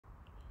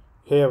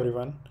Hey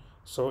everyone.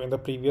 So in the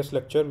previous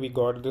lecture we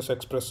got this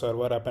Express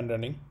server up and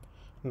running.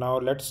 Now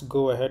let's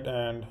go ahead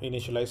and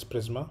initialize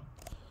Prisma.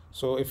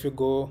 So if you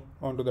go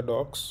onto the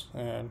docs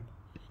and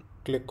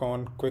click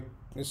on quick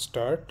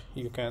start,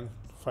 you can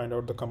find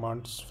out the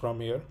commands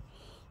from here.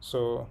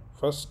 So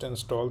first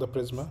install the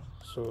Prisma.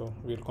 So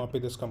we'll copy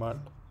this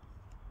command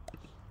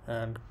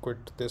and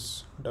quit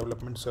this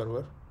development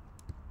server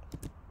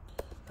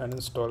and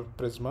install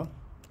Prisma.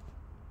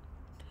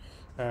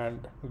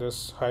 And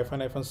this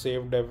 --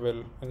 save dev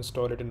will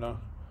install it in a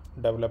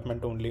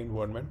development only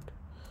environment.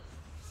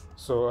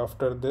 So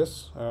after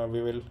this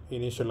we will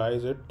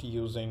initialize it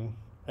using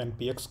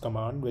npx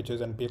command, which is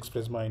npx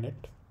prisma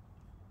init.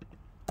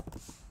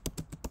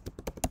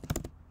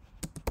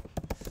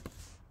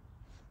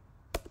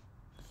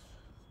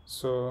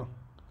 So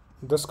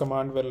this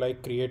command will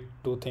create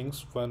two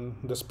things: one,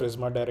 this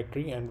prisma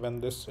directory, and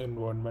one, this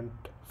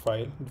environment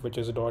file, which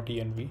is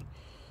 .env.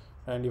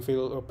 And if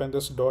you open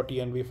this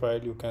 .env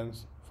file, you can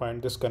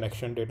find this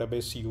connection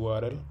database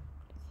URL.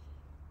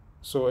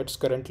 So it's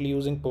currently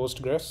using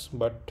Postgres,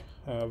 but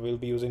we'll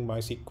be using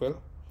MySQL.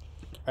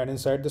 And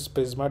inside this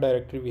Prisma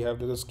directory, we have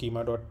the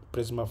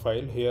schema.prisma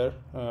file. Here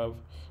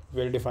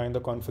we'll define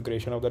the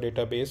configuration of the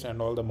database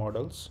and all the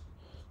models.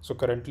 So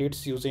currently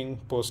it's using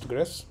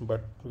Postgres,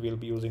 but we'll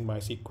be using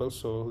MySQL.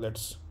 So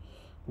let's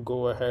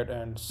go ahead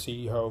and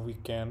see how we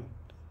can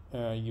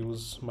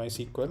use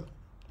MySQL.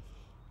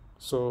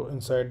 So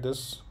inside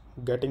this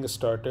getting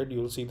started,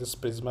 you'll see this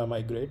Prisma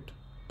migrate.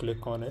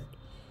 Click on it,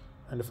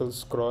 and if you'll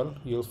scroll,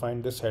 you'll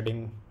find this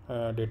heading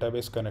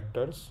database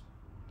connectors,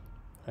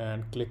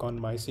 and click on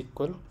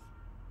MySQL,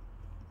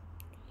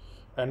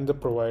 and the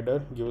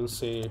provider you will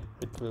say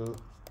it will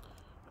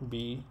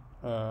be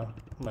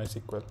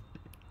MySQL.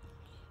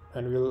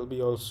 And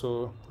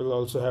we'll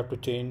also have to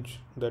change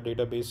the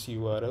database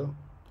URL.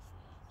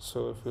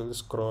 So if you'll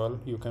scroll,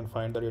 you can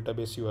find the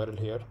database URL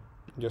here.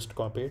 Just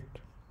copy it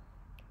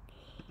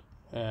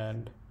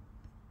and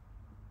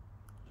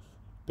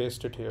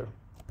paste it here.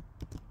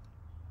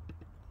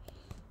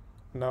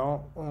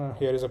 Now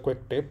here is a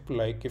quick tip: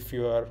 like if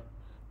you are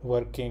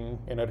working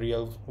in a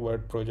real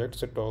world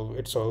project,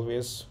 it's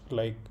always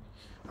like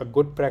a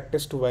good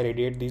practice to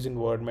validate these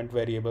environment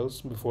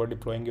variables before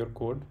deploying your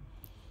code,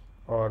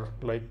 or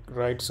like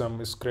write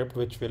some script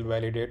which will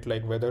validate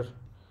like whether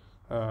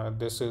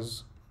this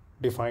is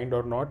defined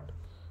or not.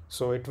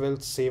 So it will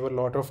save a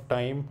lot of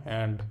time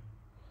and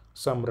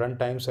some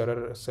runtime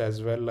errors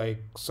as well,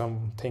 like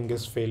something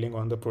is failing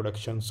on the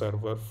production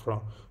server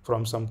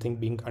from something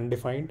being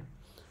undefined.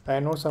 I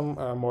know some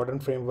modern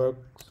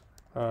frameworks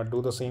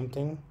do the same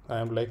thing. I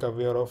am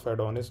aware of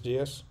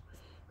Adonis.js.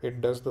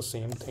 It does the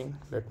same thing.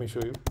 Let me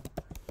show you.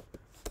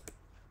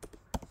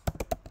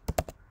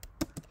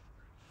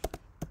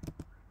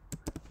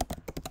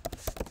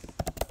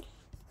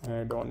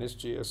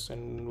 Adonis.js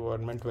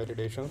environment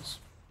validations.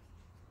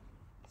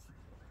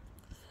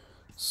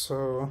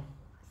 So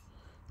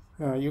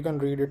you can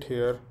read it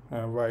here,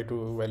 why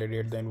to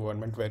validate the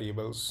environment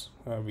variables.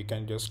 We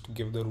can just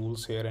give the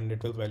rules here and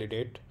it will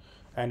validate,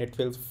 and it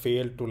will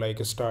fail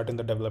to start in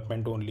the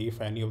development only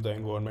if any of the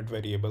environment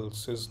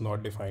variables is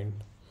not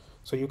defined.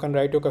 So you can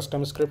write your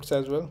custom scripts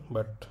as well,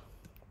 but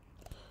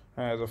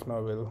as of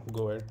now we'll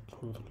go ahead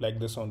like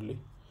this only.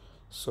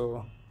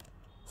 So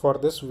for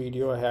this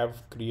video I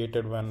have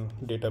created one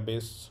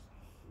database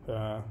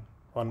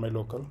on my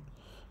local,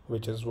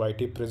 which is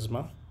YT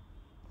Prisma.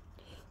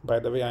 By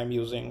the way, I'm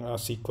using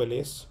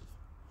SQLase,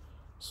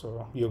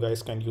 so you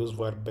guys can use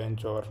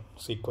Workbench or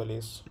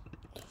SQLase.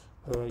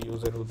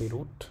 User will be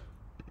root,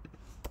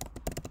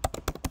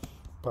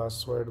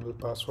 password,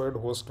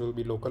 host will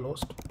be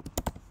localhost,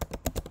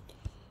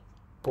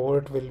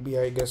 port will be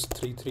I guess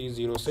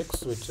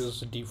 3306, which is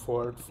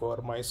default for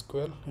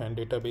MySQL, and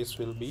database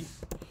will be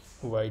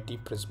YT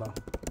Prisma.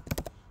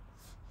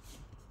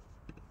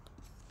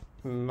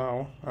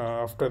 Now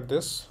after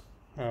this,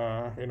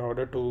 in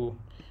order to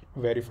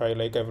verify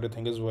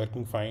everything is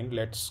working fine,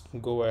 let's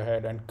go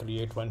ahead and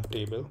create one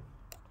table.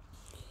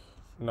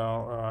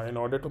 Now in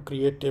order to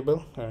create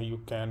table, you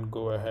can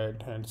go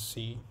ahead and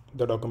see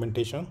the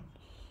documentation,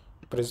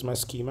 Prisma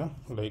schema.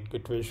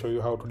 It will show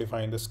you how to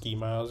define the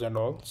schemas and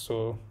all.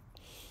 So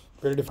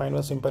we'll define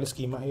one simple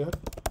schema here.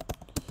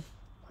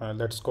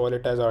 Let's call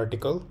it as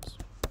articles,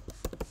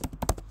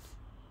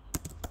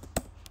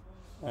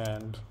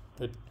 and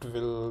it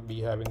will be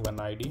having one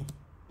ID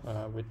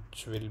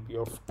which will be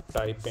of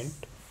type int.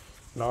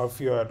 Now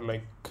if you are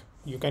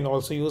you can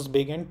also use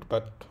big int,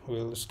 but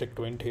we'll stick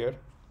to int here.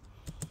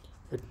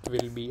 It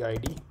will be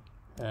ID,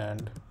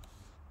 and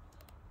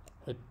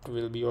it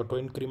will be auto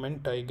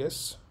increment, I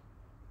guess.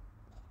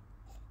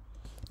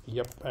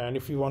 Yep. And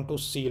if you want to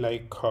see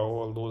how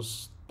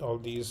all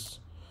these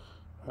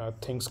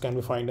things can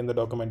be found in the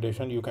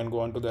documentation, you can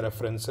go on to the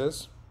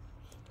references,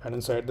 and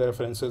inside the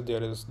references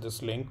there is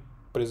this link,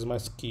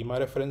 Prisma schema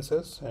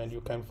references, and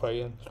you can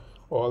find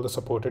all the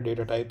supported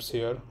data types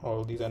here,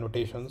 all these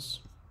annotations.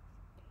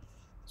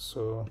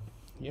 So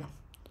yeah,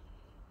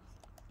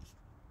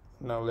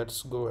 now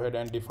let's go ahead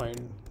and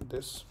define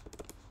this.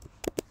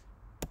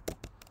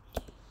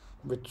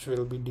 which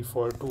will be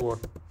default to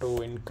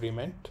auto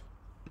increment.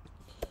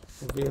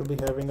 We'll be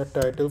having a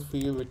title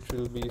field which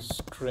will be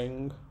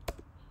string.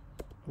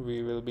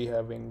 We will be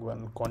having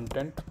one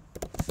content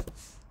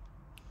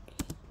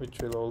which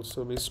will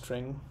also be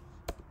string.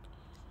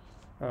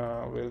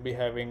 We'll be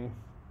having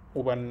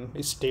one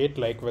state,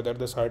 like whether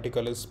this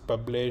article is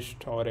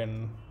published or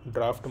in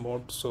draft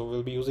mode, so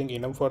we'll be using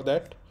enum for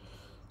that.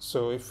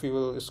 So if you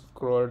will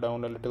scroll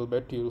down a little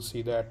bit, you'll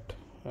see that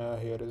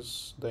here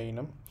is the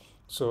enum.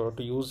 So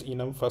to use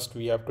enum, first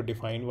we have to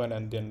define one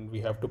and then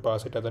we have to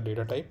pass it as a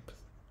data type.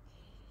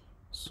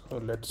 So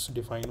let's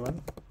define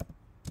one.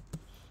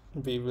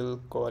 We will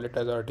call it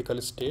as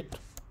article state.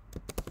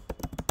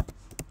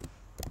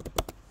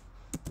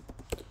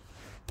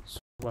 So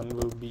one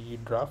will be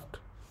draft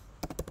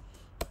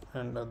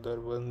and other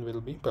one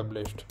will be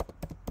published.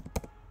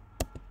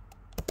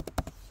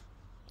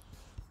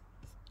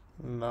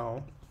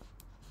 Now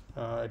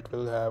it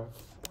will have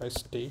a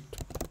state.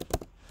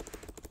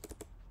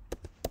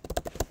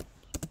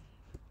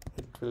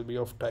 It will be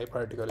of type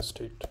article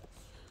state.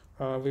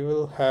 We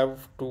will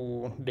have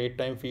two date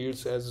time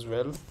fields as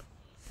well,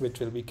 which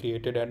will be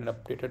created and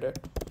updated at.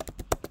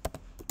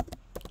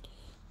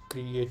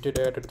 Created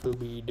at, it will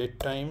be date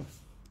time,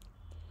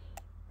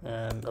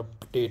 and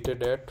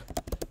updated at,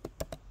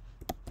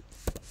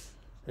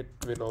 it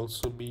will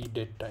also be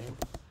date time.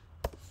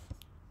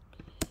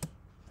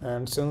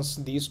 And since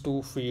these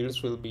two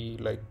fields will be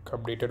like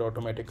updated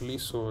automatically,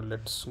 so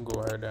let's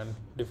go ahead and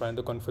define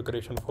the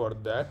configuration for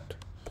that.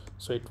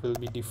 So it will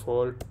be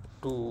default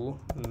to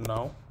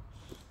now.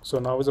 So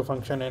now is a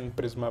function in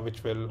Prisma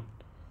which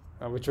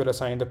will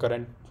assign the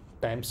current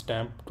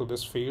timestamp to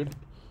this field.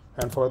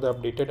 And for the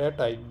updated at,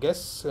 I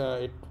guess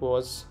it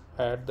was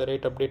at the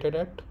rate updated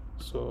at.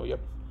 So yep.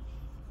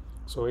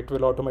 So it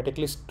will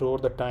automatically store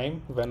the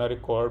time when a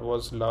record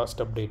was last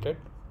updated.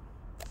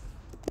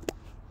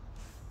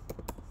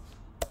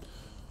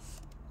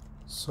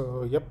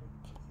 So yep,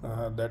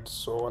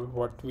 that's all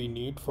what we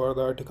need for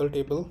the article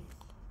table.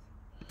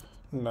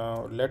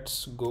 Now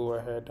let's go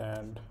ahead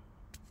and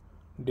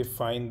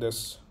define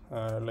this,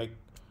 like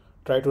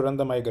try to run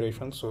the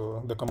migration.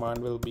 So the command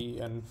will be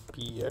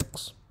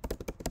npx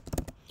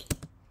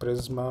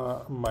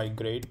prisma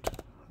migrate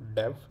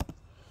dev.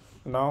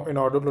 Now in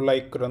order to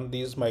like run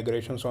these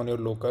migrations on your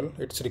local,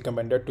 it's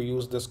recommended to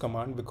use this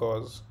command,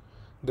 because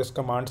this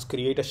commands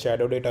create a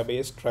shadow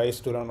database,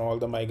 tries to run all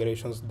the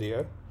migrations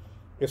there.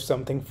 If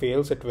something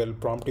fails, it will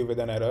prompt you with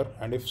an error,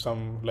 and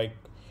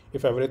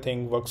if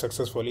everything works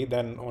successfully,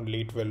 then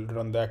only it will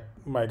run that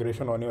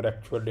migration on your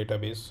actual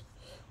database.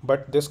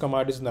 But this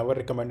command is never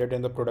recommended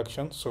in the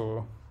production,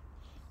 so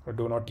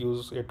do not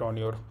use it on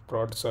your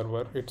prod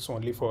server. It's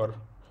only for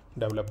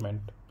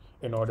development,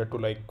 in order to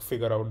like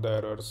figure out the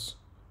errors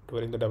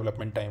during the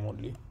development time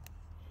only.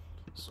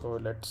 So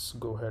let's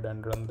go ahead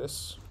and run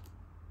this.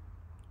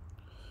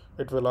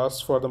 It will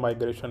ask for the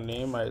migration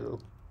name. I'll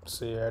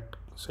say it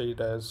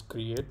as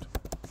create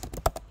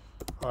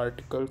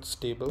articles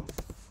table.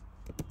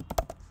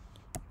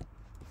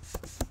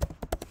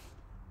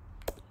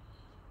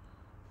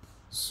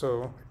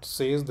 So it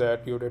says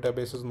that your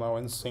database is now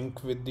in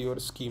sync with your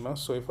schema.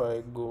 So if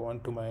I go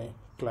on to my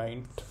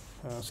client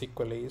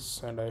SQL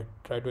Ace and I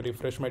try to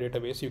refresh my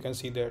database, you can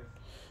see that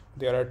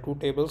there are two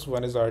tables.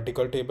 One is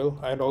article table,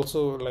 and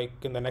also like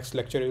in the next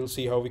lecture you'll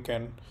see how we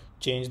can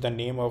change the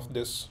name of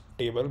this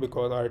table,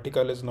 because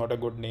article is not a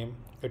good name.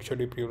 It should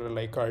be plural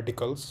like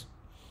articles.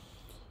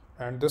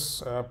 And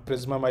this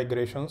Prisma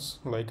migrations,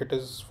 like it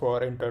is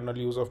for internal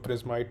use of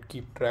Prisma. It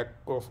keep track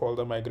of all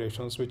the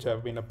migrations which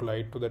have been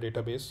applied to the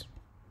database.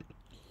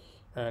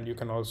 And you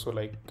can also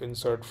like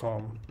insert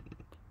from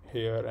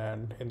here,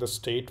 and in the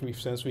state,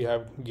 since we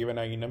have given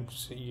a enum,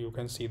 you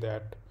can see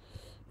that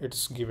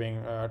it's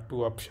giving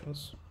two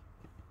options,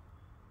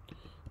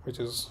 which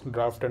is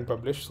draft and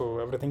publish. So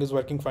everything is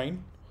working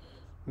fine.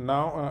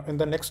 Now in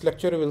the next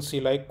lecture we will see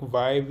like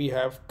why we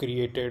have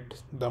created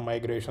the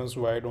migrations.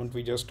 Why don't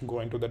we just go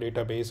into the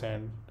database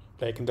and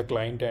like in the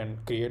client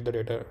and create the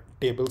data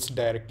tables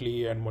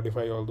directly and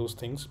modify all those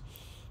things.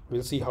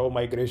 We'll see how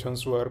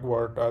migrations work,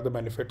 what are the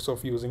benefits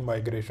of using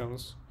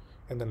migrations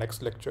in the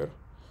next lecture.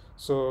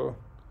 So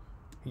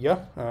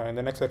yeah, in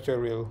the next lecture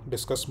we'll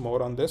discuss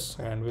more on this,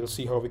 and we'll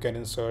see how we can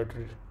insert,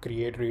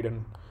 create, read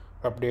and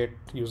update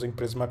using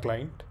Prisma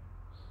client.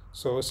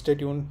 So stay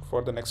tuned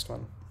for the next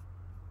one.